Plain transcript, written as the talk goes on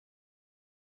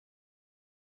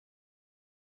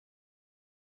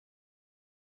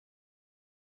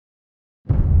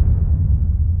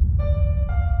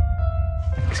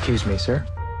Excuse me, sir.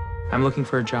 I'm looking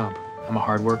for a job. I'm a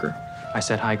hard worker. I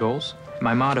set high goals.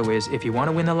 My motto is, if you want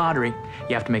to win the lottery,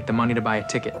 you have to make the money to buy a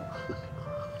ticket.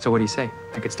 So what do you say?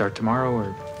 I could start tomorrow,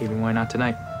 or even why not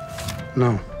tonight?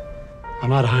 No, I'm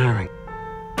not hiring.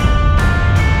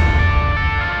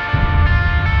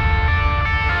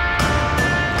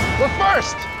 What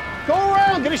first? Go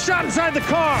around, get a shot inside the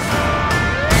car.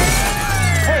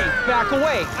 Hey, back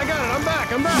away. I got it,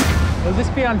 I'm back. Will this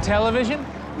be on television?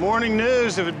 Morning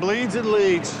news, if it bleeds, it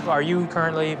leads. Are you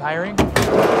currently hiring?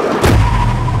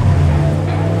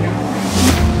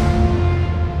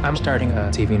 I'm starting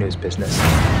a TV news business.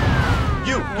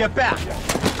 You, get back.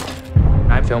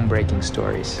 I film breaking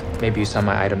stories. Maybe you saw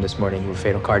my item this morning with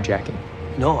fatal carjacking.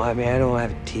 No, I mean, I don't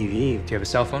have a TV. Do you have a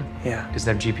cell phone? Yeah. Does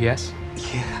it have GPS?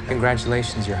 Yeah.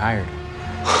 Congratulations, you're hired.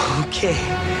 Okay.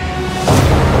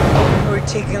 We're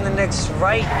taking the next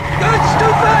right. It's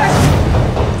too fast!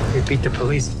 You beat the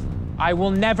police. I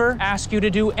will never ask you to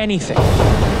do anything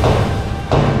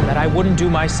that I wouldn't do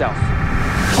myself.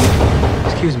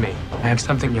 Excuse me. I have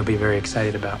something you'll be very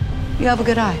excited about. You have a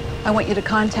good eye. I want you to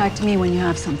contact me when you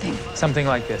have something. Something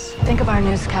like this. Think of our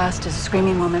newscast as a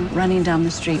screaming woman running down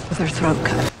the street with her throat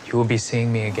cut. You will be seeing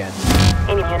me again.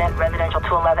 Any unit, residential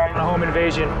 211. A home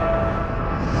invasion.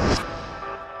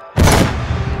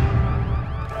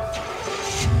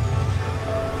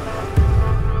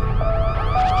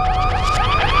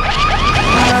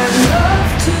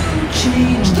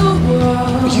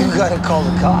 You gotta call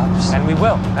the cops. And we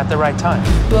will, at the right time.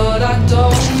 But I don't know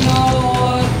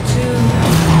what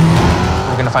to.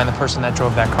 We're gonna find the person that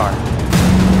drove that car.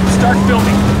 Start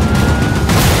filming.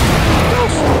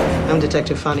 I'm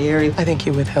Detective Fanieri. I think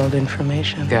you withheld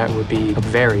information. That would be a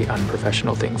very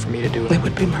unprofessional thing for me to do. It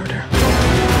would be murder.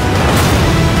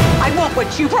 I want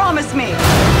what you promised me.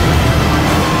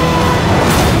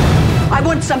 I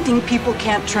want something people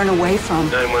can't turn away from.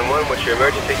 911, what's your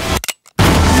emergency?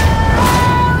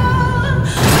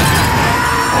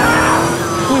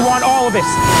 We want all of it.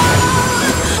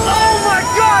 Oh my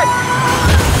God!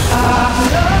 I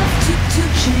love to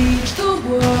change the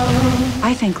world.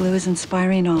 I think Lou is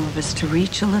inspiring all of us to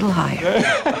reach a little higher.